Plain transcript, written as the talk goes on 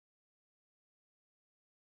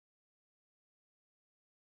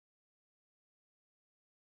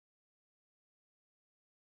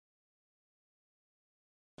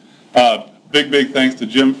Big thanks to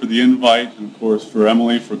Jim for the invite, and of course for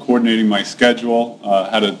Emily for coordinating my schedule.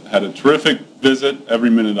 Had a terrific visit. Every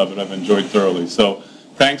minute of it I've enjoyed thoroughly. So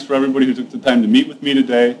thanks for everybody who took the time to meet with me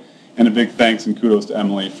today, and a big thanks and kudos to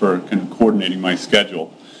Emily for kind of coordinating my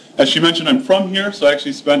schedule. As she mentioned, I'm from here, so I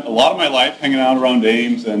actually spent a lot of my life hanging out around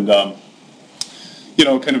Ames and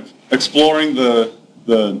kind of exploring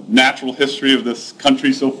the natural history of this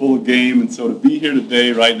country so full of game. And so to be here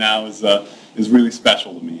today, right now, is really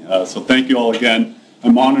special to me. So thank you all again.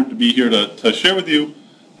 I'm honored to be here to share with you,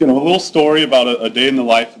 a little story about a day in the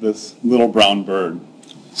life of this little brown bird.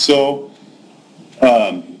 So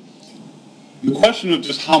the question of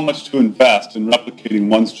just how much to invest in replicating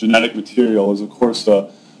one's genetic material is, of course,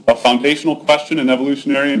 a foundational question in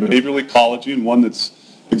evolutionary and behavioral ecology, and one that's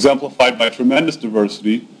exemplified by tremendous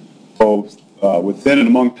diversity, both within and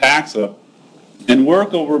among taxa, and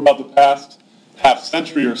work over about the past half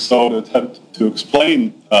century or so to attempt to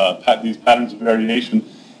explain these patterns of variation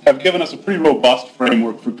have given us a pretty robust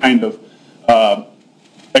framework for kind of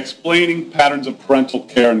explaining patterns of parental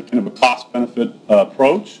care in kind of a cost-benefit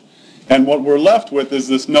approach. And what we're left with is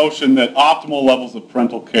this notion that optimal levels of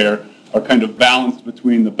parental care are kind of balanced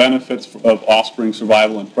between the benefits of offspring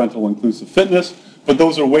survival and parental inclusive fitness, but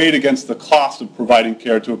those are weighed against the cost of providing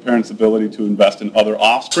care to a parent's ability to invest in other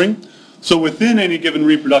offspring. So within any given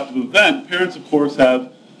reproductive event, parents, of course,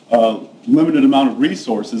 have a limited amount of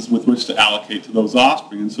resources with which to allocate to those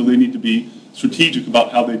offspring, and so they need to be strategic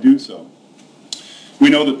about how they do so. We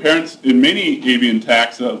know that parents in many avian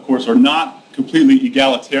taxa, of course, are not completely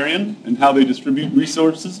egalitarian in how they distribute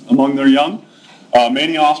resources among their young.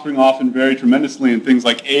 Many offspring often vary tremendously in things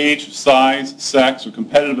like age, size, sex, or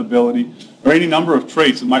competitive ability, or any number of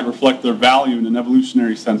traits that might reflect their value in an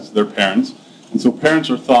evolutionary sense to their parents. And so parents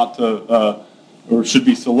are thought to, or should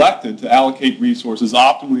be selected to allocate resources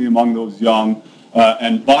optimally among those young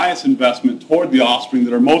and bias investment toward the offspring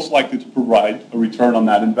that are most likely to provide a return on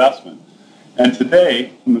that investment. And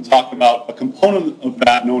today, I'm going to talk about a component of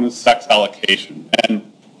that known as sex allocation.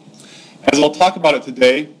 And as I'll talk about it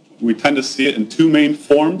today, we tend to see it in two main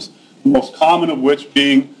forms, the most common of which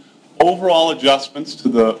being overall adjustments to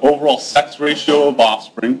the overall sex ratio of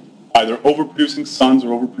offspring, either overproducing sons or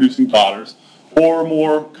overproducing daughters, or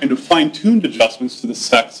more kind of fine-tuned adjustments to the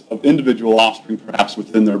sex of individual offspring, perhaps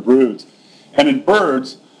within their broods. And in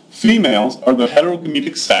birds, females are the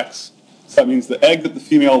heterogametic sex. So that means the egg that the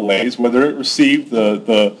female lays, whether it received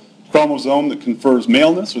the chromosome that confers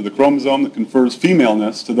maleness or the chromosome that confers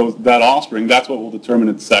femaleness to that offspring, that's what will determine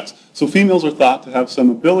its sex. So females are thought to have some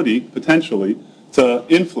ability, potentially, to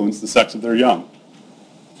influence the sex of their young.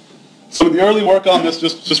 Some of the early work on this,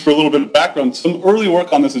 just for a little bit of background, some early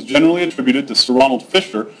work on this is generally attributed to Sir Ronald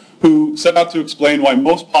Fisher, who set out to explain why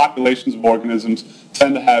most populations of organisms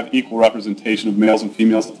tend to have equal representation of males and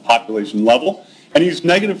females at the population level, and he used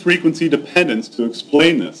negative frequency dependence to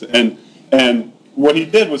explain this. And what he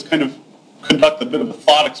did was kind of conduct a bit of a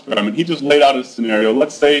thought experiment. He just laid out a scenario.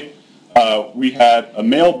 Let's say we had a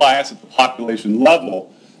male bias at the population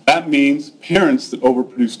level. That means parents that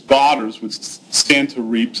overproduced daughters would stand to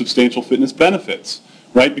reap substantial fitness benefits,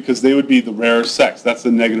 right? Because they would be the rarer sex. That's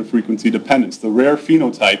the negative frequency dependence. The rare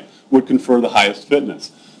phenotype would confer the highest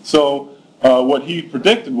fitness. So what he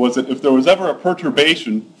predicted was that if there was ever a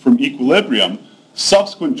perturbation from equilibrium,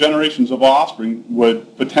 subsequent generations of offspring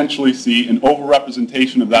would potentially see an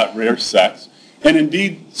overrepresentation of that rare sex. And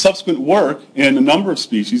indeed, subsequent work in a number of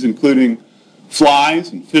species, including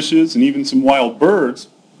flies and fishes and even some wild birds,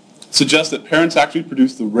 suggests that parents actually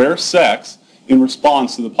produce the rare sex in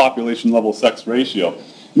response to the population level sex ratio.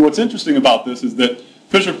 And what's interesting about this is that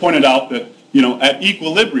Fisher pointed out that, at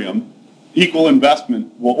equilibrium, equal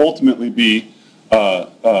investment will ultimately be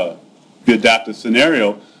the adaptive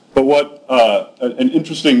scenario. But what an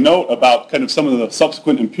interesting note about kind of some of the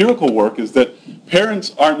subsequent empirical work is that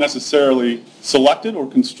parents aren't necessarily selected or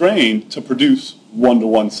constrained to produce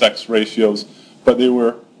one-to-one sex ratios, but they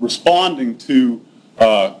were responding to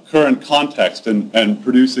current context and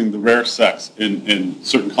producing the rare sex in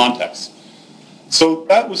certain contexts. So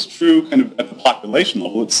that was true kind of at the population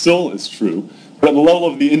level. It still is true. But at the level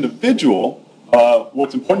of the individual,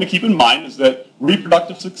 what's important to keep in mind is that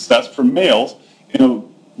reproductive success for males in a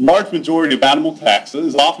large majority of animal taxa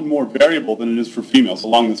is often more variable than it is for females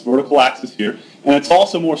along this vertical axis here, and it's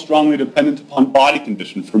also more strongly dependent upon body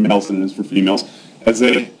condition for males than it is for females, as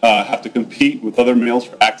they have to compete with other males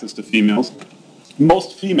for access to females.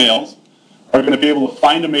 Most females are going to be able to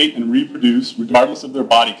find a mate and reproduce regardless of their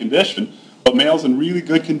body condition, but males in really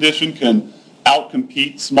good condition can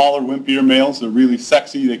outcompete smaller, wimpier males. They're really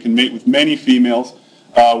sexy. They can mate with many females,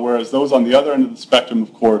 whereas those on the other end of the spectrum,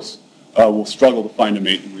 of course, will struggle to find a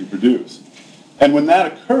mate and reproduce. And when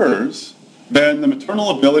that occurs, then the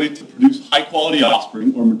maternal ability to produce high-quality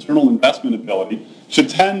offspring, or maternal investment ability, should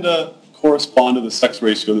tend to correspond to the sex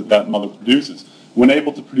ratio that that mother produces. When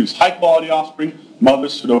able to produce high-quality offspring,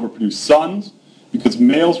 mothers should overproduce sons, because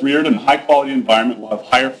males reared in a high-quality environment will have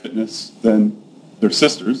higher fitness than their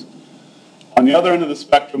sisters. On the other end of the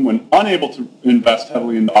spectrum, when unable to invest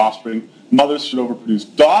heavily into offspring, mothers should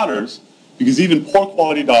overproduce daughters, because even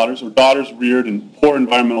poor-quality daughters, or daughters reared in poor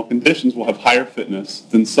environmental conditions, will have higher fitness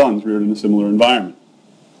than sons reared in a similar environment.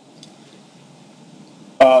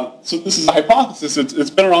 So this is a hypothesis.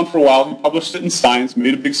 It's been around for a while. He published it in Science,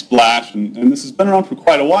 made a big splash, and this has been around for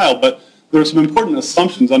quite a while, but there are some important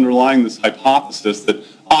assumptions underlying this hypothesis that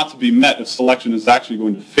ought to be met if selection is actually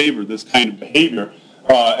going to favor this kind of behavior.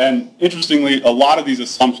 And interestingly, a lot of these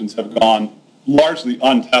assumptions have gone largely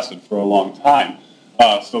untested for a long time.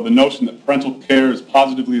 So the notion that parental care is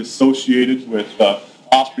positively associated with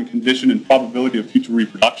offspring condition and probability of future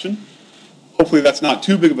reproduction. Hopefully that's not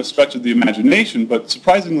too big of a stretch of the imagination, but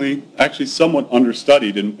surprisingly, actually somewhat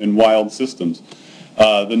understudied in wild systems.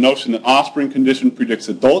 The notion that offspring condition predicts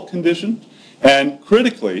adult condition, and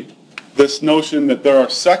critically, this notion that there are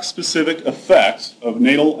sex-specific effects of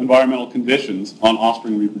natal environmental conditions on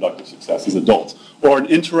offspring reproductive success as adults, or an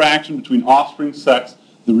interaction between offspring sex,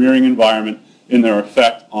 the rearing environment, and their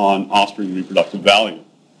effect on offspring reproductive value.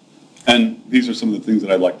 And these are some of the things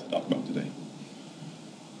that I'd like to talk about today.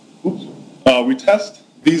 Oops. We test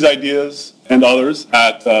these ideas and others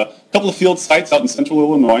at a couple of field sites out in central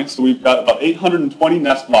Illinois. So we've got about 820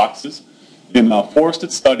 nest boxes in a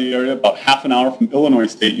forested study area about half an hour from Illinois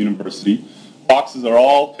State University. Boxes are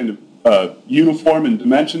all kind of uniform in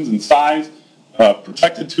dimensions and size,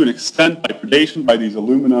 protected to an extent by predation by these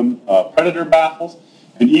aluminum predator baffles.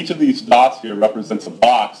 And each of these dots here represents a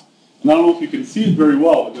box. And I don't know if you can see it very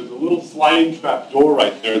well, but there's a little sliding trap door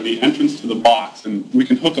right there, the entrance to the box. And we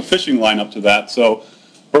can hook a fishing line up to that. So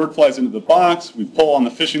bird flies into the box, we pull on the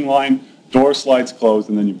fishing line, door slides closed,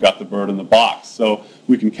 and then you've got the bird in the box. So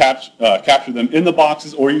we can capture them in the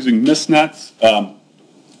boxes or using mist nets.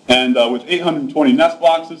 With 820 nest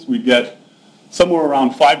boxes, we get somewhere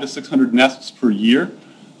around 500 to 600 nests per year.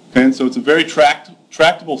 Okay, and so it's a very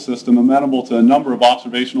tractable system, amenable to a number of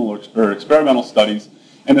observational or experimental studies.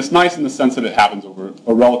 And it's nice in the sense that it happens over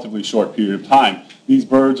a relatively short period of time. These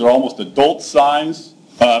birds are almost adult size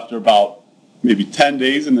after about maybe 10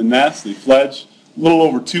 days in the nest. They fledge a little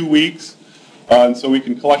over 2 weeks. And so we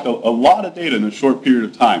can collect a lot of data in a short period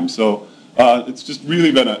of time. So it's just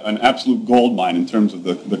really been an absolute gold mine in terms of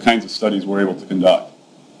the kinds of studies we're able to conduct.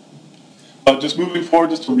 Just moving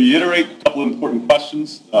forward, just to reiterate a couple of important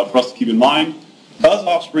questions for us to keep in mind. Does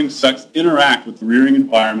offspring sex interact with the rearing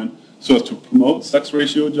environment so as to promote sex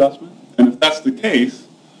ratio adjustment? And if that's the case,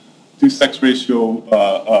 do sex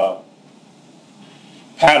ratio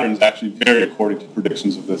patterns actually vary according to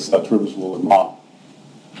predictions of this Trivers-Woollard model?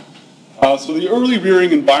 So the early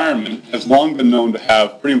rearing environment has long been known to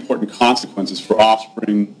have pretty important consequences for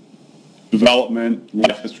offspring development,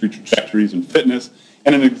 life history trajectories, and fitness.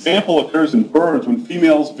 And an example occurs in birds when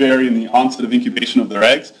females vary in the onset of incubation of their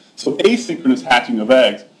eggs. So asynchronous hatching of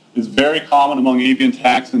eggs is very common among avian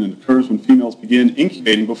taxon and occurs when females begin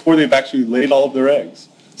incubating before they've actually laid all of their eggs.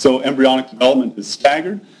 So embryonic development is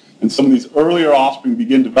staggered, and some of these earlier offspring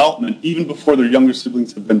begin development even before their younger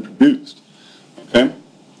siblings have been produced. Okay?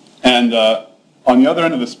 And on the other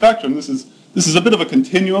end of the spectrum, this is a bit of a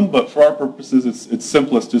continuum, but for our purposes, it's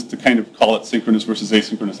simplest just to kind of call it synchronous versus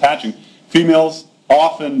asynchronous hatching. Females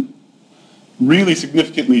often really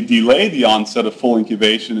significantly delay the onset of full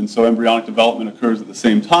incubation, and so embryonic development occurs at the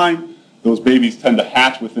same time. Those babies tend to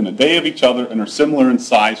hatch within a day of each other and are similar in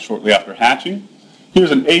size shortly after hatching.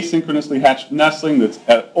 Here's an asynchronously hatched nestling that's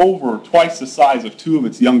at over twice the size of two of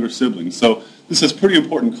its younger siblings. So this has pretty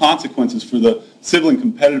important consequences for the sibling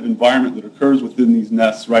competitive environment that occurs within these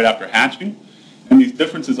nests right after hatching. And these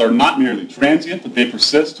differences are not merely transient, but they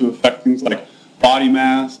persist to affect things like body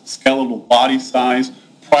mass, skeletal body size,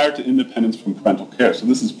 prior to independence from parental care. So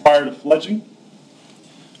this is prior to fledging.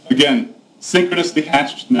 Again, synchronously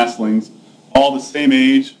hatched nestlings, all the same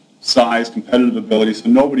age, size, competitive ability, so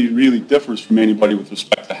nobody really differs from anybody with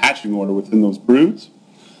respect to hatching order within those broods.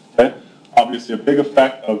 Okay? Obviously a big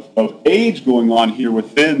effect of age going on here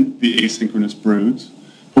within the asynchronous broods.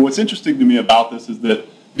 But what's interesting to me about this is that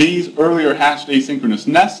these earlier hatched asynchronous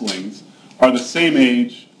nestlings are the same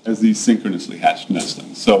age as these synchronously hatched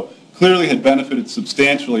nestlings. So clearly had benefited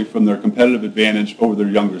substantially from their competitive advantage over their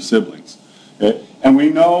younger siblings. Okay? And we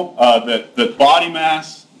know that body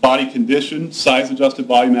mass, body condition, size-adjusted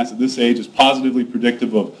body mass at this age is positively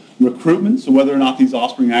predictive of recruitment, so whether or not these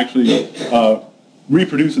offspring actually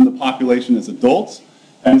reproduce in the population as adults.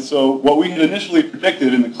 And so what we had initially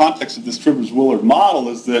predicted in the context of this Trivers-Willard model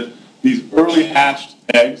is that these early hatched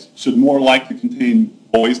eggs should more likely contain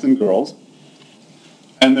boys than girls,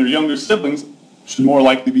 and their younger siblings should more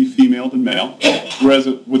likely be female than male, whereas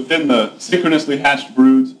within the synchronously hatched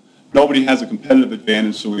broods, nobody has a competitive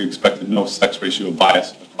advantage, so we expected no sex ratio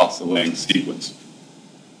bias across the laying sequence.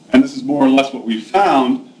 And this is more or less what we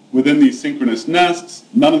found within these synchronous nests.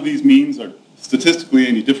 None of these means are statistically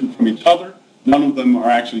any different from each other. None of them are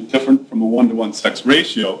actually different from a 1-to-1 sex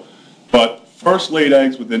ratio, but first laid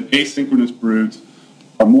eggs within asynchronous broods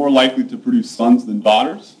are more likely to produce sons than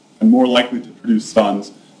daughters, and more likely to produce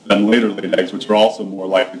sons than later laid eggs, which are also more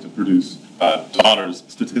likely to produce daughters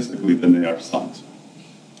statistically than they are sons.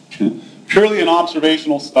 Purely an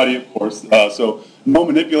observational study, of course, so no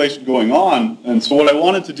manipulation going on. And so what I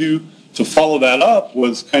wanted to do to follow that up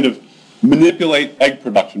was kind of manipulate egg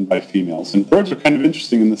production by females. And birds are kind of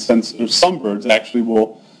interesting in the sense that some birds actually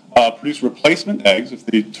will produce replacement eggs if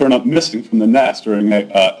they turn up missing from the nest during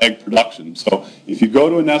egg production. So if you go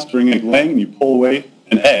to a nest during egg laying and you pull away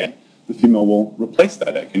an egg, the female will replace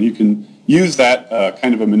that egg. And you can use that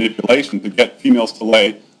kind of a manipulation to get females to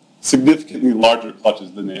lay significantly larger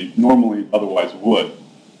clutches than they normally otherwise would.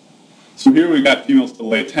 So here we got females to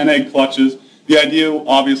lay 10 egg clutches. The idea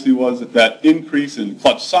obviously was that that increase in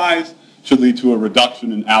clutch size should lead to a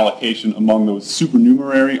reduction in allocation among those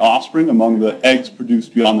supernumerary offspring, among the eggs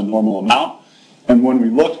produced beyond the normal amount. And when we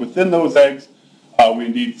looked within those eggs, we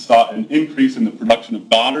indeed saw an increase in the production of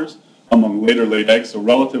daughters among later laid eggs. So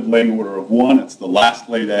relative laying order of 1, it's the last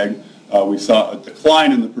laid egg. We saw a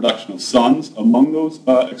decline in the production of sons among those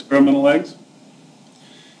experimental eggs.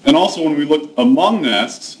 And also when we looked among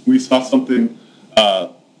nests, we saw something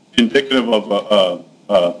indicative of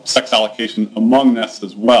sex allocation among nests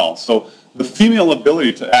as well. So the female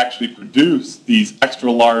ability to actually produce these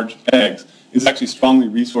extra large eggs is actually strongly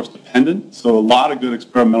resource dependent. So a lot of good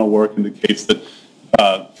experimental work indicates that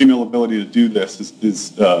female ability to do this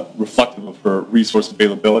is reflective of her resource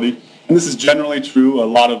availability. And this is generally true. A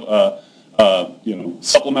lot of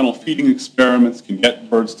supplemental feeding experiments can get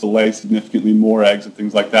birds to lay significantly more eggs and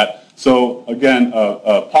things like that. So again,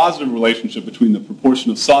 a positive relationship between the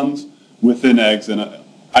proportion of sons within eggs and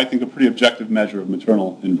I think a pretty objective measure of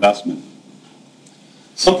maternal investment.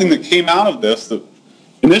 Something that came out of this that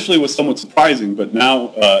initially was somewhat surprising, but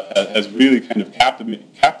now has really kind of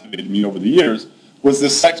captivated me over the years, was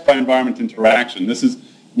this sex by environment interaction. This is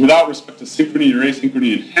without respect to synchrony or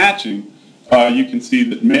asynchrony in hatching. You can see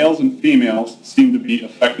that males and females seem to be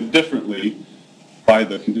affected differently by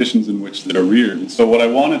the conditions in which they are reared. And so what I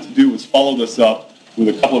wanted to do was follow this up with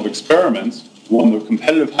a couple of experiments. One, the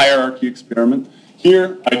competitive hierarchy experiment.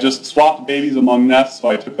 Here, I just swapped babies among nests. So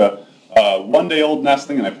I took a 1-day-old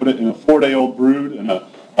nestling and I put it in a 4-day-old brood, and a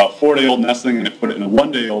 4-day-old nestling and I put it in a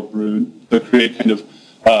 1-day-old brood to create kind of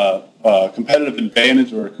competitive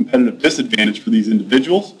advantage or a competitive disadvantage for these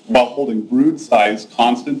individuals while holding brood size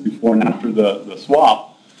constant before and after the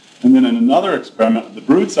swap. And then in another experiment, the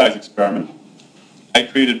brood size experiment, I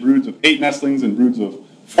created broods of 8 nestlings and broods of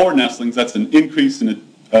 4 nestlings. That's an increase and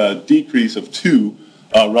a decrease of 2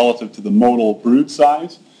 relative to the modal brood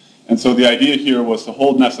size. And so the idea here was to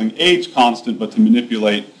hold nestling age constant, but to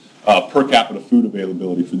manipulate per capita food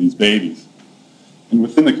availability for these babies. And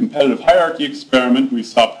within the competitive hierarchy experiment, we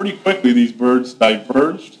saw pretty quickly these birds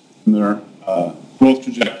diverged in their growth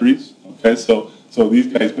trajectories. Okay, so these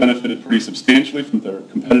guys benefited pretty substantially from their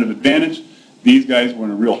competitive advantage. These guys were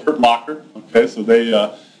in a real hurt locker. Okay, so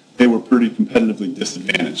they were pretty competitively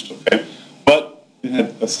disadvantaged. Okay, but it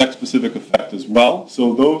had a sex-specific effect as well.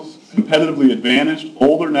 So those competitively advantaged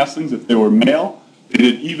older nestlings, if they were male, they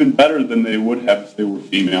did even better than they would have if they were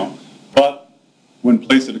female. But when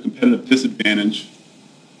placed at a competitive disadvantage,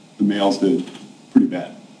 the males did pretty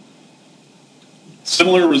bad.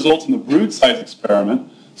 Similar results in the brood size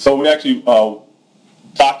experiment. So we actually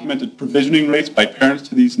documented provisioning rates by parents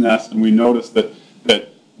to these nests, and we noticed that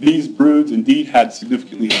these broods indeed had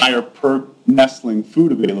significantly higher per nestling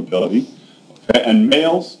food availability. Okay? And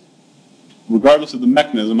males, regardless of the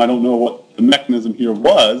mechanism, I don't know what the mechanism here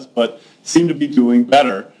was, but seemed to be doing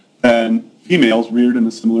better than females reared in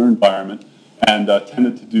a similar environment, and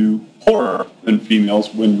tended to do poorer than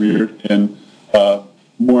females when reared in a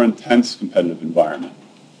more intense competitive environment.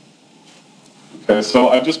 Okay, so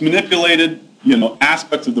I've just manipulated,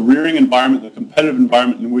 aspects of the rearing environment, the competitive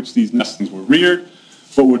environment in which these nestlings were reared.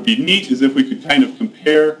 What would be neat is if we could kind of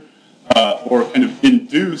compare or kind of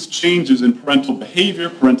induce changes in parental behavior,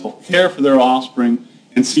 parental care for their offspring,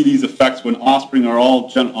 and see these effects when offspring are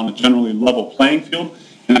all on a generally level playing field.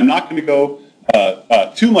 And I'm not going to go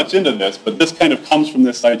too much into this, but this kind of comes from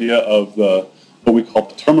this idea of what we call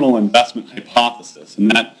the terminal investment hypothesis. And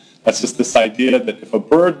that's just this idea that if a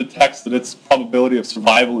bird detects that its probability of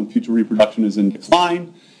survival and future reproduction is in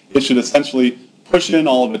decline, it should essentially push in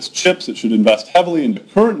all of its chips. It should invest heavily into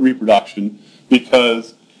current reproduction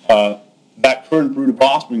because that current brood of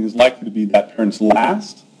offspring is likely to be that parent's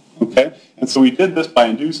last. Okay? And so we did this by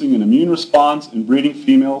inducing an immune response in breeding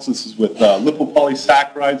females. This is with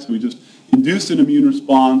lipopolysaccharides. So we just induced an immune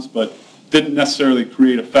response, but didn't necessarily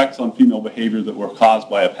create effects on female behavior that were caused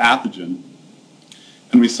by a pathogen.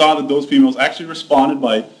 And we saw that those females actually responded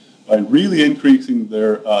by really increasing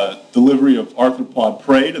their delivery of arthropod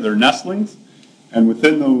prey to their nestlings. And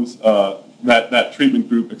within those, that treatment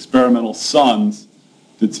group, experimental sons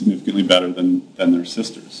did significantly better than their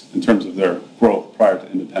sisters in terms of their growth prior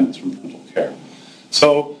to independence from parental care.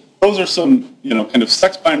 So those are some, kind of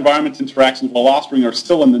sex by environment interactions while offspring are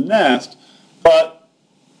still in the nest, but,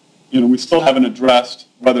 we still haven't addressed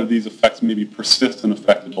whether these effects maybe persist and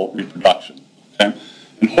affect adult reproduction. Okay?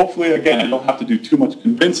 And hopefully, again, I don't have to do too much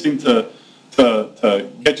convincing to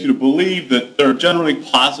get you to believe that there are generally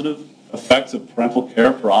positive effects of parental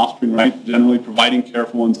care for offspring, right? Generally, providing care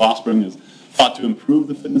for one's offspring is thought to improve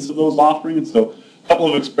the fitness of those offspring. And so a couple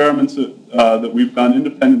of experiments that we've done,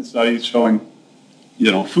 independent studies showing,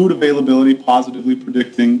 food availability positively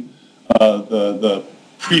predicting the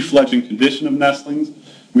pre-fledging condition of nestlings.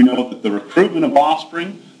 We know that the recruitment of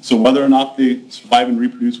offspring, so whether or not they survive and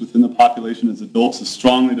reproduce within the population as adults, is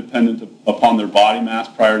strongly dependent upon their body mass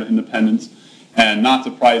prior to independence. And not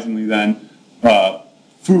surprisingly then,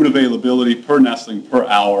 food availability per nestling per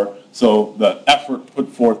hour, so the effort put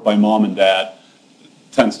forth by mom and dad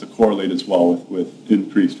tends to correlate as well with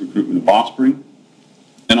increased recruitment of offspring.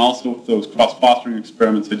 And also with those cross-fostering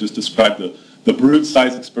experiments, I just described the brood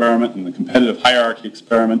size experiment and the competitive hierarchy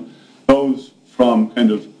experiment. Those from kind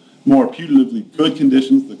of more putatively good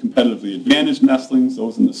conditions, the competitively advantaged nestlings,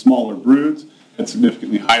 those in the smaller broods, had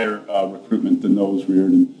significantly higher recruitment than those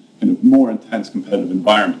reared in kind of more intense competitive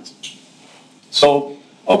environments. So,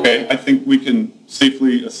 okay, I think we can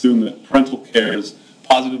safely assume that parental care is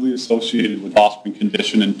positively associated with offspring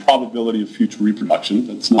condition and probability of future reproduction.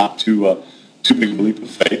 That's not too big of a leap of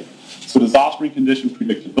faith. So does offspring condition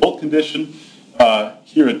predict adult condition?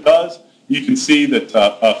 Here it does. You can see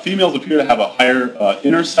that females appear to have a higher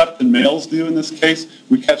intercept than males do in this case.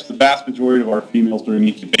 We catch the vast majority of our females during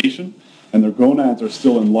incubation, and their gonads are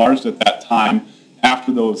still enlarged at that time.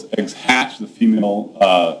 After those eggs hatch, the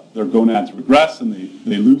female, their gonads regress, and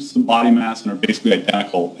they lose some body mass and are basically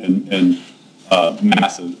identical in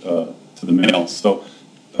mass to the males. So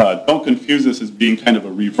don't confuse this as being kind of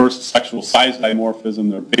a reverse sexual size dimorphism.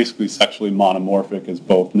 They're basically sexually monomorphic as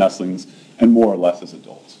both nestlings and more or less as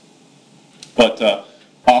adults. But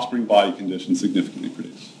offspring body condition significantly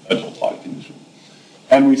predicts adult body condition.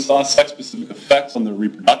 And we saw sex-specific effects on their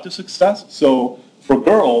reproductive success. So for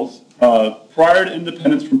girls, prior to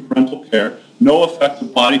independence from parental care, no effect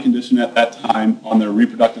of body condition at that time on their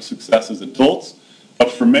reproductive success as adults.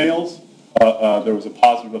 But for males, there was a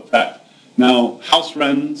positive effect. Now, house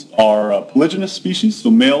wrens are polygynous species,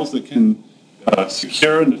 so males that can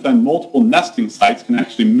secure and defend multiple nesting sites can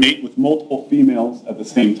actually mate with multiple females at the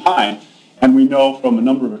same time. And we know from a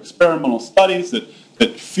number of experimental studies that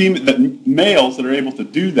males that are able to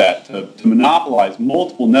do that, to monopolize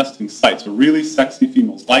multiple nesting sites, are really sexy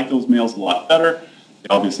females like those males a lot better. They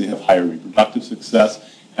obviously have higher reproductive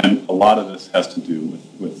success, and a lot of this has to do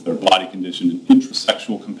with their body condition and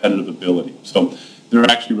intrasexual competitive ability. So there are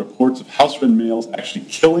actually reports of house wren males actually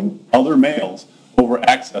killing other males over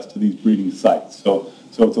access to these breeding sites. So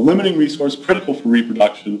it's a limiting resource critical for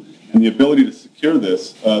reproduction, and the ability to secure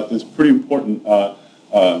this is pretty important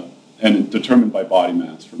and determined by body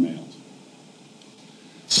mass for males.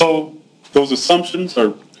 So those assumptions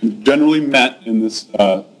are generally met in this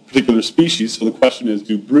particular species. So the question is,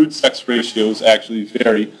 do brood sex ratios actually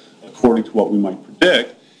vary according to what we might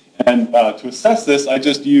predict? And to assess this, I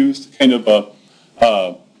just used kind of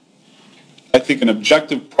I think an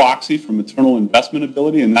objective proxy for maternal investment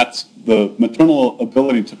ability, and that's the maternal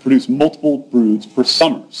ability to produce multiple broods per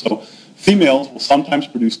summer. So females will sometimes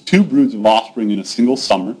produce 2 broods of offspring in a single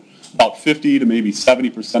summer. About 50 to maybe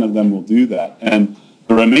 70% of them will do that. And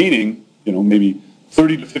the remaining, maybe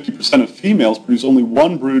 30 to 50% of females produce only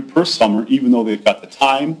 1 brood per summer, even though they've got the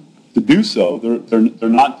time to do so. They're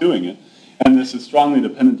not doing it. And this is strongly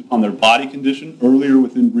dependent upon their body condition earlier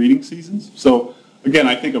within breeding seasons. So again,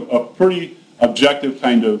 I think a pretty objective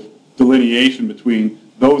kind of delineation between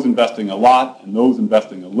those investing a lot and those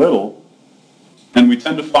investing a little. And we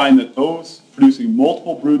tend to find that those producing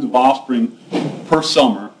multiple broods of offspring per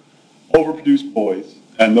summer overproduce boys,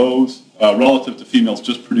 and those relative to females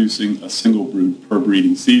just producing a single brood per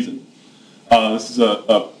breeding season. This is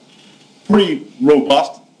a pretty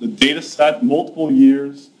robust data set, multiple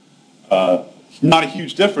years. Not a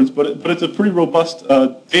huge difference, but it's a pretty robust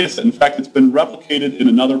data set. In fact, it's been replicated in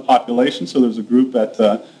another population. So there's a group at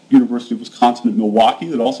University of Wisconsin at Milwaukee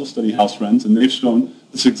that also study house wrens, and they've shown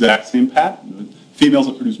this exact same pattern. Females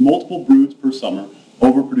that produce multiple broods per summer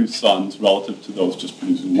overproduce sons relative to those just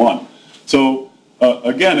producing one. So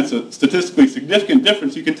again, it's a statistically significant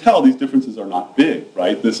difference. You can tell these differences are not big,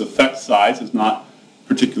 right? This effect size is not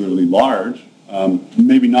particularly large,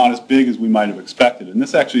 maybe not as big as we might have expected. And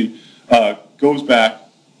this actually goes back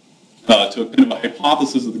to a kind of a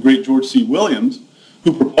hypothesis of the great George C. Williams,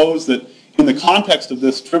 who proposed that in the context of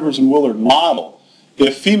this Trivers and Willard model,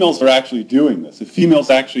 if females are actually doing this, if females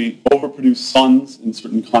actually overproduce sons in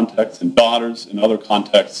certain contexts and daughters in other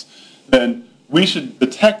contexts, then we should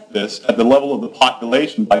detect this at the level of the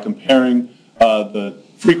population by comparing the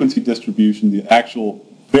frequency distribution, the actual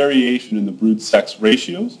variation in the brood-sex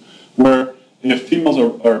ratios, where if females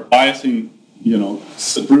are biasing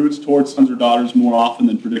broods towards sons or daughters more often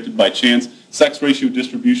than predicted by chance, sex ratio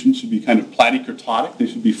distribution should be kind of platykurtotic. They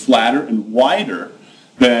should be flatter and wider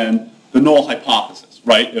than the null hypothesis,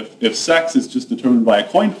 right? If sex is just determined by a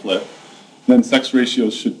coin flip, then sex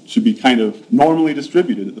ratios should be kind of normally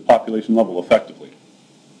distributed at the population level effectively.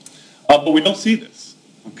 But we don't see this,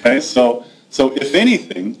 okay? So if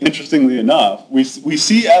anything, interestingly enough, we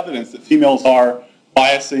see evidence that females are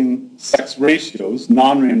biasing sex ratios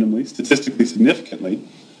non-randomly, statistically significantly,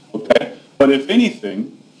 okay? But if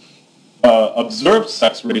anything, observed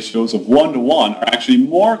sex ratios of 1-to-1 are actually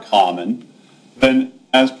more common than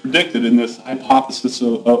as predicted in this hypothesis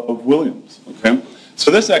of Williams, okay?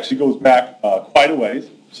 So this actually goes back quite a ways.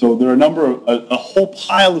 So there are a whole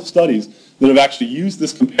pile of studies that have actually used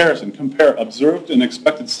this comparison, compare observed and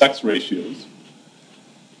expected sex ratios,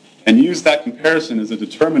 and use that comparison as a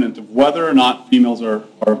determinant of whether or not females are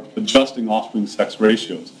adjusting offspring sex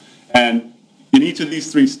ratios. And in each of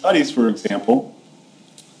these three studies, for example,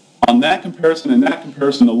 on that comparison and that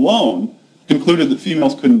comparison alone, concluded that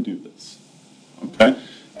females couldn't do this. Okay,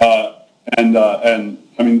 and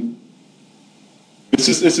I mean, it's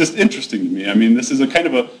just interesting to me. I mean, this is a kind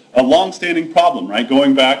of a long-standing problem, right?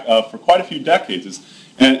 Going back for quite a few decades.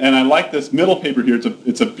 And I like this middle paper here.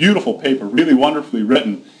 It's a beautiful paper, really wonderfully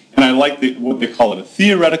written. And I like what they call it, a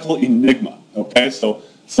theoretical enigma. Okay, so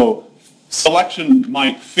selection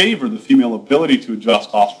might favor the female ability to adjust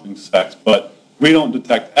offspring sex, but we don't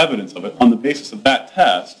detect evidence of it on the basis of that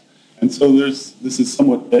test. And so this is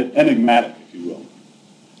somewhat enigmatic, if you will.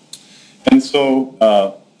 And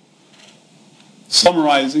so,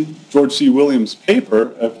 summarizing George C. Williams'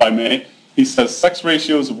 paper, if I may, he says sex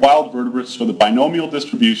ratios of wild vertebrates show the binomial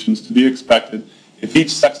distributions to be expected if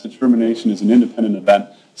each sex determination is an independent event.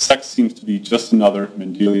 Sex seems to be just another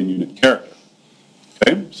Mendelian unit character.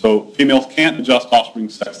 Okay, so females can't adjust offspring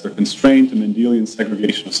sex. They're constrained to Mendelian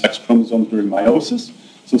segregation of sex chromosomes during meiosis,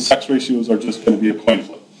 so sex ratios are just going to be a coin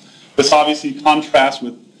flip. This obviously contrasts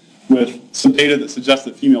with some data that suggests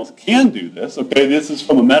that females can do this. Okay, this is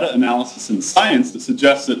from a meta-analysis in Science that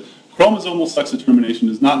suggests that chromosomal sex determination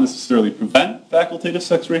does not necessarily prevent facultative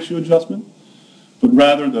sex ratio adjustment, but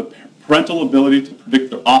rather the parental ability to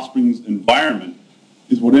predict their offspring's environment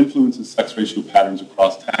is what influences sex ratio patterns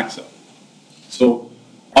across taxa. So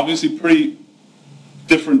obviously pretty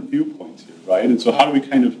different viewpoints here, right? And so how do we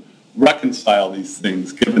kind of reconcile these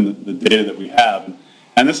things given the data that we have?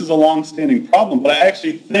 And this is a long-standing problem, but I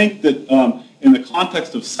actually think that in the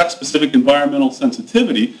context of sex-specific environmental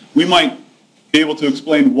sensitivity, we might be able to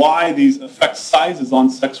explain why these effect sizes on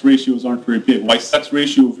sex ratios aren't very big, why sex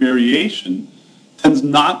ratio variation tends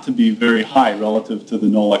not to be very high relative to the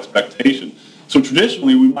null expectation. So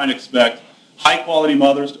traditionally, we might expect high-quality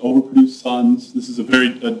mothers to overproduce sons. This is a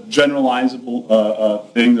very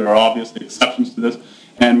generalizable thing. There are obviously exceptions to this.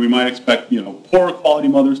 And we might expect, poorer quality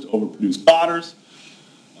mothers to overproduce daughters.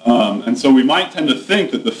 And so we might tend to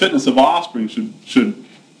think that the fitness of offspring should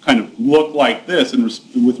kind of look like this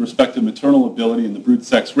with respect to maternal ability and the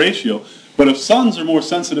brood-sex ratio. But if sons are more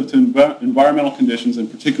sensitive to environmental conditions, and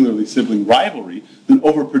particularly sibling rivalry, then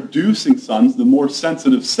overproducing sons, the more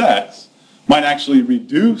sensitive sex, might actually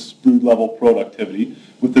reduce brood-level productivity,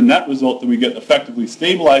 with the net result that we get effectively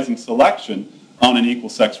stabilizing selection on an equal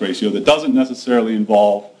sex ratio that doesn't necessarily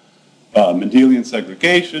involve Mendelian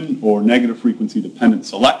segregation or negative frequency dependent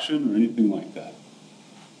selection or anything like that.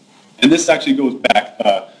 And this actually goes back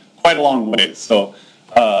quite a long way. So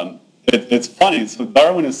it's funny. So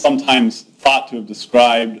Darwin is sometimes thought to have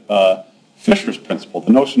described Fisher's principle,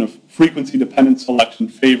 the notion of frequency-dependent selection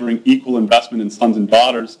favoring equal investment in sons and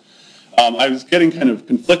daughters. I was getting kind of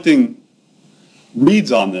conflicting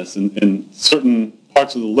reads on this in certain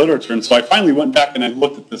parts of the literature, and so I finally went back and I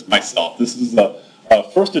looked at this myself. This is the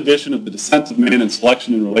first edition of The Descent of Man and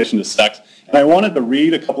Selection in Relation to Sex, and I wanted to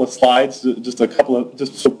read a couple of slides, just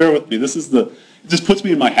so bear with me. It just puts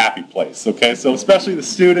me in my happy place, okay? So especially the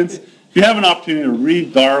students, if you have an opportunity to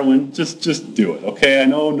read Darwin, just do it, okay? I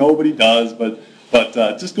know nobody does, but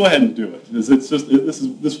just go ahead and do it.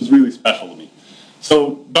 This was really special to me.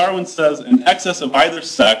 So Darwin says, an excess of either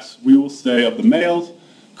sex, we will say of the males,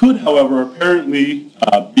 could, however, apparently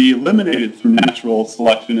be eliminated through natural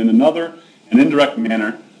selection in another and indirect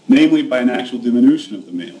manner, namely by an actual diminution of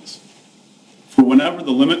the males. For whenever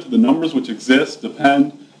the limit to the numbers which exist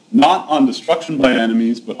depend not on destruction by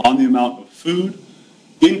enemies, but on the amount of food,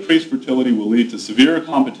 increased fertility will lead to severer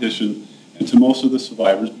competition and to most of the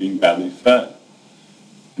survivors being badly fed.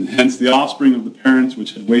 And hence the offspring of the parents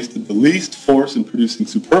which had wasted the least force in producing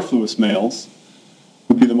superfluous males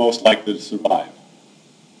would be the most likely to survive.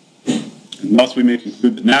 And thus we may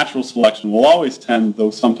conclude that natural selection will always tend,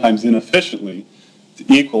 though sometimes inefficiently,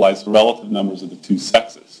 to equalize the relative numbers of the two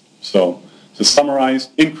sexes. So, to summarize,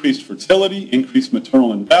 increased fertility, increased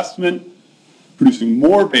maternal investment, producing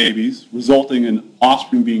more babies, resulting in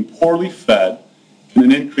offspring being poorly fed, and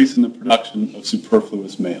an increase in the production of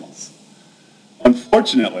superfluous males.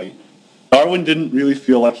 Unfortunately, Darwin didn't really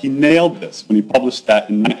feel like he nailed this when he published that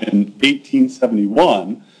in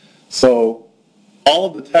 1871, so all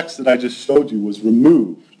of the text that I just showed you was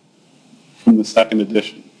removed from the second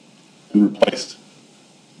edition and replaced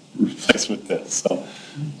with this. So,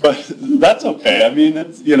 but that's okay. I mean,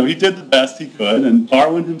 he did the best he could, and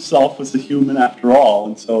Darwin himself was a human after all,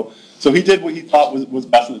 and so he did what he thought was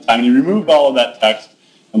best at the time, and he removed all of that text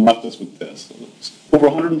and left us with this. So it's over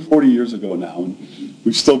 140 years ago now, and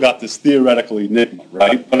we've still got this theoretical enigma,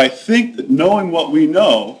 right? But I think that knowing what we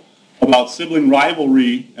know about sibling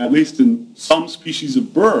rivalry, at least in some species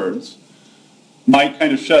of birds, might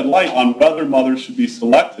kind of shed light on whether mothers should be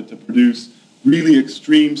selected to produce really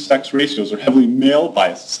extreme sex ratios or heavily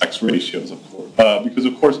male-biased sex ratios, of course. Because,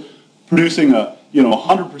 of course, producing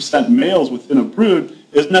 100% males within a brood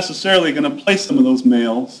is necessarily going to place some of those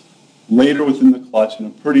males later within the clutch in a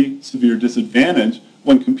pretty severe disadvantage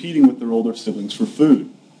when competing with their older siblings for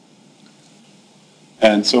food.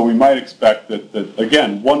 And so we might expect that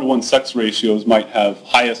again, one-to-one sex ratios might have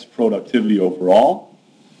highest productivity overall.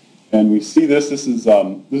 And we see this is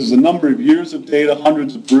a number of years of data,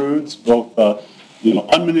 hundreds of broods, both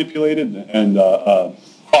unmanipulated and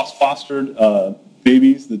cross-fostered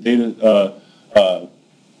babies. The data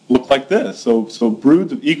look like this. So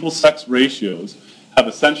broods of equal sex ratios have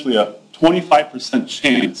essentially a 25%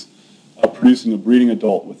 chance of producing a breeding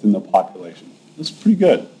adult within the population. That's pretty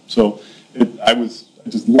good. So I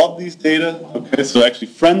just love these data. Okay, so actually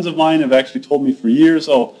friends of mine have actually told me for years,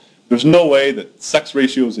 there's no way that sex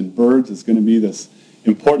ratios in birds is going to be this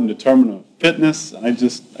important determinant of fitness. And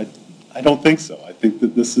I don't think so. I think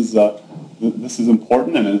that this is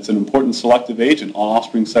important, and it's an important selective agent on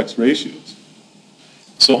offspring sex ratios.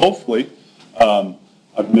 So hopefully,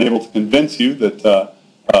 I've been able to convince you that the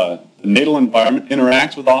natal environment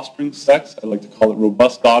interacts with offspring sex. I like to call it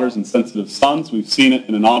robust daughters and sensitive sons. We've seen it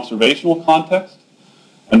in an observational context,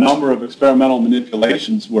 a number of experimental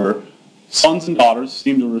manipulations where sons and daughters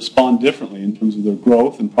seem to respond differently in terms of their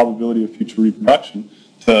growth and probability of future reproduction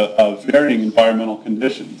to varying environmental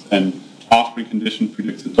conditions. And offspring condition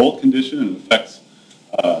predicts adult condition and affects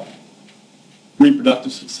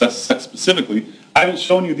reproductive success sex specifically. I haven't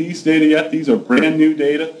shown you these data yet. These are brand new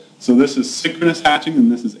data. So this is synchronous hatching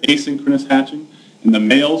and this is asynchronous hatching. And the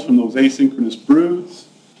males from those asynchronous broods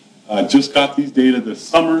just got these data this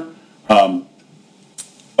summer,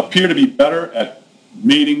 appear to be better at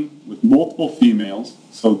mating with multiple females.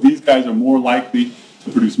 So these guys are more likely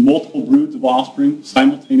to produce multiple broods of offspring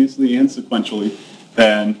simultaneously and sequentially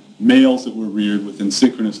than males that were reared within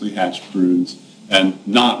synchronously hatched broods and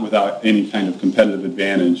not without any kind of competitive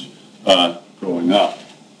advantage growing up.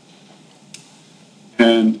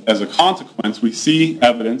 And as a consequence, we see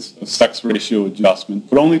evidence of sex ratio adjustment,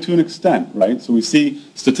 but only to an extent, right? So we see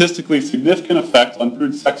statistically significant effects on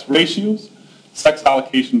brood sex ratios, sex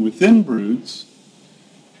allocation within broods,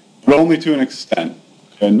 but only to an extent.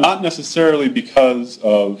 Okay? Not necessarily because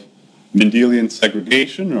of Mendelian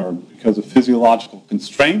segregation or because of physiological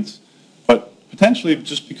constraints, but potentially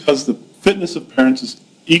just because the fitness of parents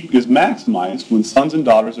is maximized when sons and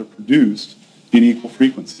daughters are produced in equal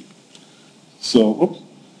frequency. So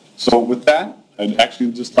with that, I'd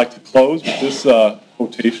actually just like to close with this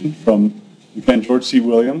quotation from again, George C.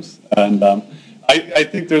 Williams. And I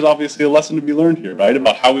think there's obviously a lesson to be learned here, right,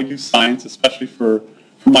 about how we do science, especially for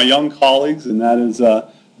my young colleagues, and that is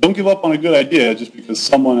don't give up on a good idea just because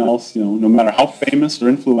someone else, no matter how famous or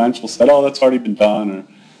influential, said, oh, that's already been done, or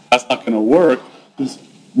that's not going to work.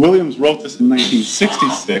 Williams wrote this in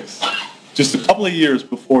 1966, just a couple of years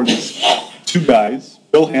before these two guys,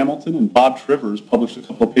 Bill Hamilton and Bob Trivers, published a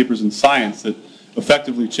couple of papers in Science that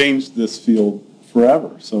effectively changed this field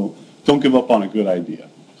forever. So don't give up on a good idea.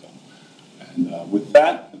 And with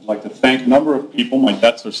that, I'd like to thank a number of people. My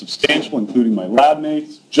debts are substantial, including my lab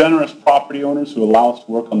mates, generous property owners who allow us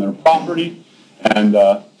to work on their property, and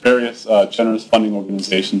various generous funding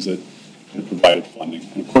organizations that have provided funding.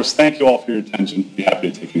 And of course, thank you all for your attention. I'd be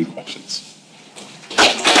happy to take any questions.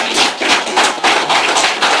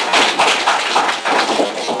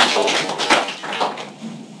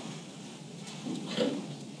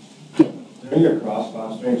 During your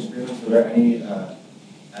cross-fostering experience, were there any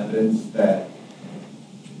evidence that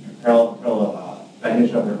parental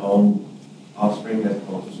definition of their own offspring as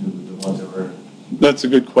opposed to the ones that were? That's a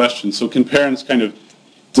good question. So can parents kind of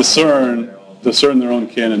discern their own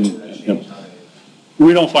kin? And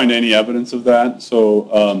we don't find any evidence of that.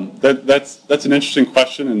 So that's an interesting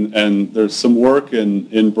question, and there's some work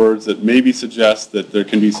in birds that maybe suggests that there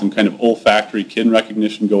can be some kind of olfactory kin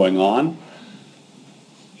recognition going on.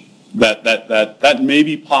 That may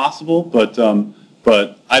be possible, but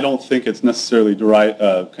I don't think it's necessarily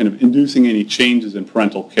kind of inducing any changes in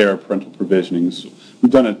parental care, parental provisioning. So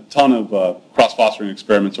we've done a ton of cross-fostering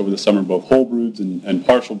experiments over the summer, both whole broods and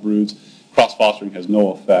partial broods. Cross-fostering has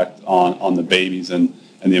no effect on the babies and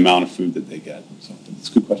the amount of food that they get. So it's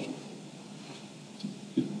a good question.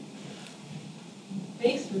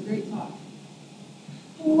 Thanks for a great talk.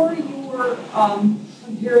 For your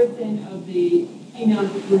comparison of the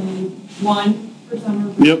females that brood 1 per summer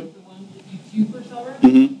versus the ones that do 2 per summer,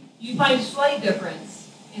 you find a slight difference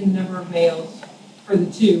in the number of males for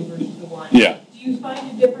the 2 versus the 1. Yeah. Do you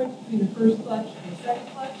find a difference between the first clutch and the second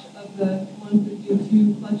clutch of the ones that do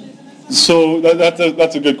 2 clutches in the summer? So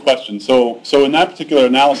that's a good question. So in that particular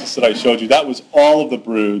analysis that I showed you, that was all of the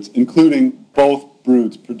broods, including both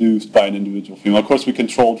broods produced by an individual female. Of course, we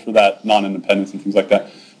controlled for that non-independence and things like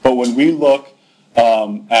that. But when we look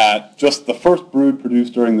at just the first brood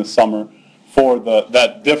produced during the summer, for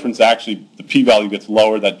that difference actually, the p-value gets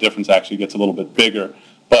lower, that difference actually gets a little bit bigger.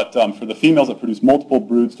 But for the females that produce multiple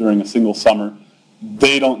broods during a single summer,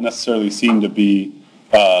 they don't necessarily seem to be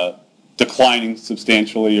declining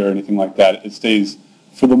substantially or anything like that. It stays,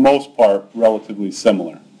 for the most part, relatively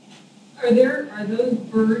similar. Are those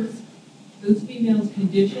birds, those females'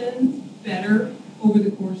 conditions better over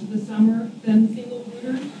the course of the summer than the single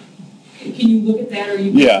brooders? Can you look at that, or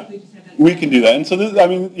you basically just have that? We can do that. And so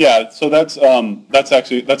so that's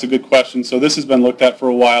a good question. So this has been looked at for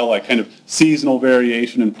a while, like kind of seasonal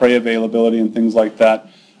variation and prey availability and things like that.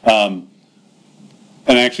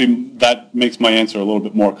 And actually, that makes my answer a little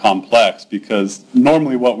bit more complex, because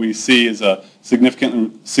normally what we see is a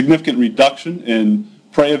significant reduction in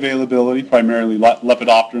prey availability, primarily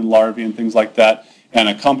lepidopteran larvae and things like that, and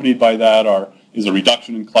accompanied by that is a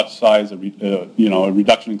reduction in clutch size, a reduction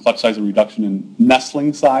in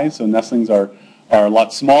nestling size. So nestlings are a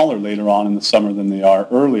lot smaller later on in the summer than they are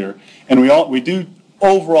earlier, and we do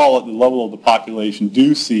overall at the level of the population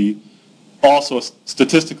do see also a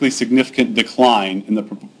statistically significant decline in the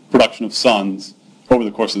production of sons over the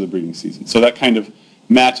course of the breeding season. So that kind of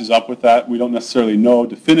matches up with that. We don't necessarily know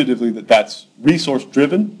definitively that that's resource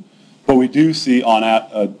driven, but we do see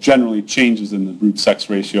generally changes in the brood sex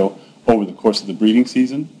ratio over the course of the breeding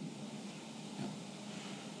season.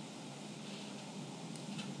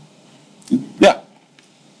 Yeah?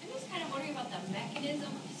 I'm just kind of wondering about the mechanism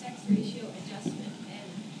of sex ratio adjustment.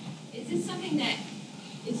 And is this something that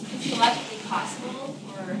is physiologically possible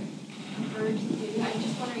for a bird to do? I'm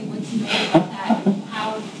just wondering what's known about that and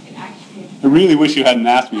how it can actually... I really wish you hadn't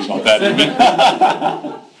asked me about that.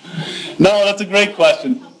 No, that's a great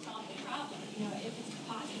question. Help solve the problem. If it's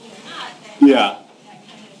possible or not, then Yeah. that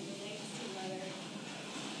kind of relates to whether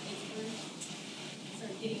it's worth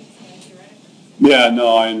sort of getting to some theoretical. Yeah,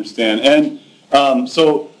 no, I understand. And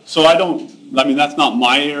so that's not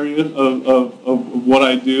my area of what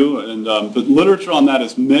I do, and but literature on that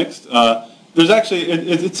is mixed. There's actually,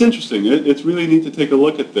 it's interesting. It's really neat to take a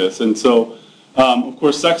look at this. And so, of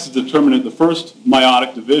course, sex is determined at the first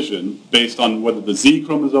meiotic division based on whether the Z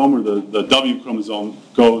chromosome or the W chromosome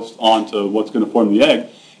goes on to what's going to form the egg.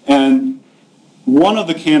 And one of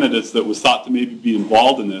the candidates that was thought to maybe be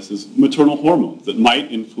involved in this is maternal hormones that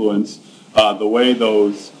might influence the way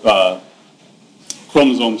those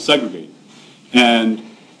chromosomes segregate. And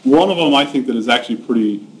one of them I think that is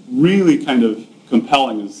actually really kind of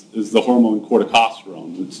compelling is the hormone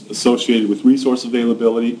corticosterone. It's associated with resource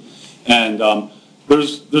availability, and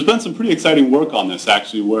there's been some pretty exciting work on this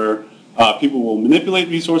actually, where people will manipulate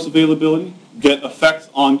resource availability, get effects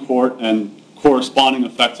on court and corresponding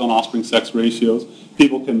effects on offspring sex ratios.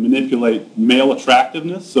 People can manipulate male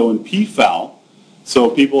attractiveness, so in peafowl, so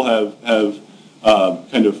people have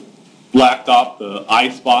kind of blacked off the eye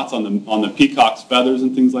spots on the peacock's feathers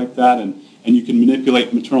and things like that, and you can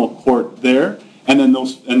manipulate maternal court there, and then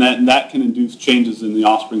that can induce changes in the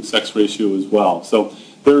offspring sex ratio as well. So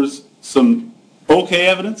there's some okay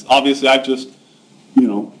evidence. Obviously, I've just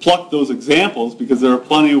plucked those examples because there are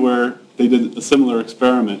plenty where they did a similar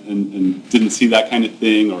experiment and didn't see that kind of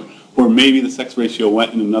thing, or maybe the sex ratio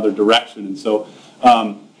went in another direction. And so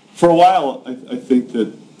for a while, I think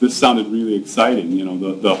that this sounded really exciting.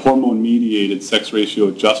 The hormone-mediated sex ratio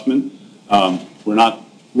adjustment.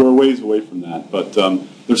 We're a ways away from that, but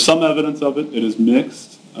there's some evidence of it. It is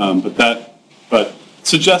mixed, but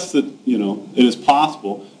suggests that it is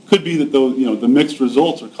possible. Could be that the mixed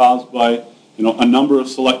results are caused by a number of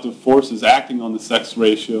selective forces acting on the sex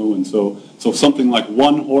ratio, and so something like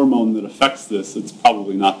one hormone that affects this, it's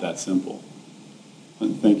probably not that simple.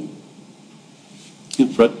 Thank you. Yeah,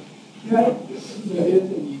 Fred? Yeah, it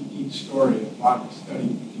is a neat story, a lot of study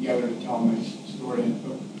put together to tell a nice story in the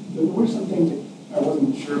book. There were some things that I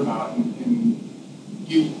wasn't sure about, and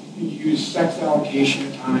you use sex allocation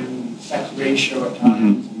at times, sex ratio at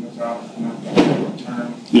times, and those are obviously not technical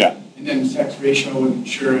terms. Yeah. And then sex ratio wasn't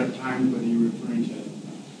sure at times whether you were referring to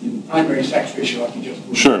the primary sex ratio like you just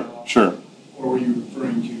put Sure. Or were you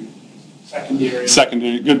referring to secondary?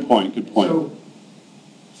 Secondary, good point. So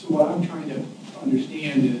what I'm trying to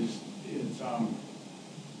understand is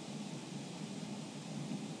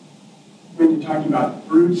when you're talking about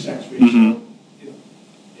brood sex ratio,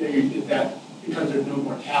 is that because there's no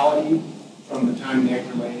mortality from the time the eggs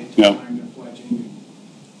are laid to the time they're fledging?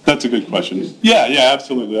 That's a good question. Yeah,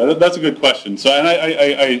 absolutely. That's a good question. So, and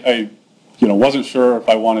I wasn't sure if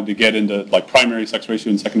I wanted to get into like primary sex ratio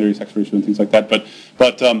and secondary sex ratio and things like that.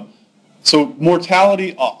 But so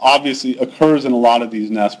mortality obviously occurs in a lot of these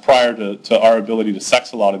nests prior to our ability to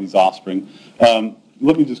sex a lot of these offspring.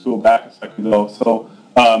 Let me just go back a second though. So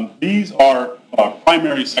these are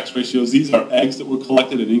primary sex ratios. These are eggs that were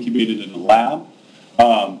collected and incubated in a lab,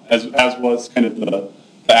 as was kind of the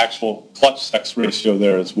actual clutch sex ratio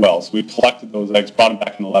there as well. So we collected those eggs, brought them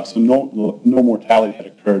back in the lab, so no mortality had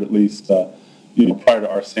occurred, at least prior to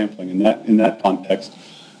our sampling in that context.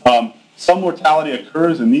 Some mortality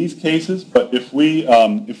occurs in these cases, but if we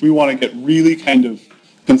want to get really kind of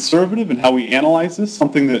conservative in how we analyze this,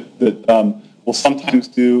 something that we'll sometimes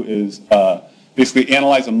do is basically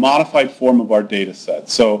analyze a modified form of our data set.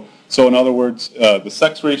 So in other words, the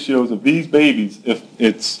sex ratios of these babies, if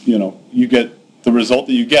it's you get the result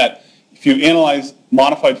that you get, if you analyze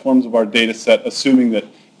modified forms of our data set, assuming that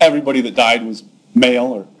everybody that died was male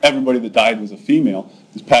or everybody that died was a female,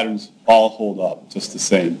 these patterns all hold up just the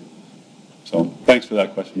same. So thanks for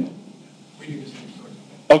that question. We do the same sort of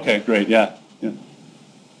thing. Okay, great, yeah.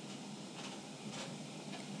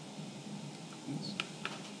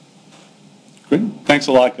 Great, thanks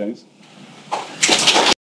a lot, guys.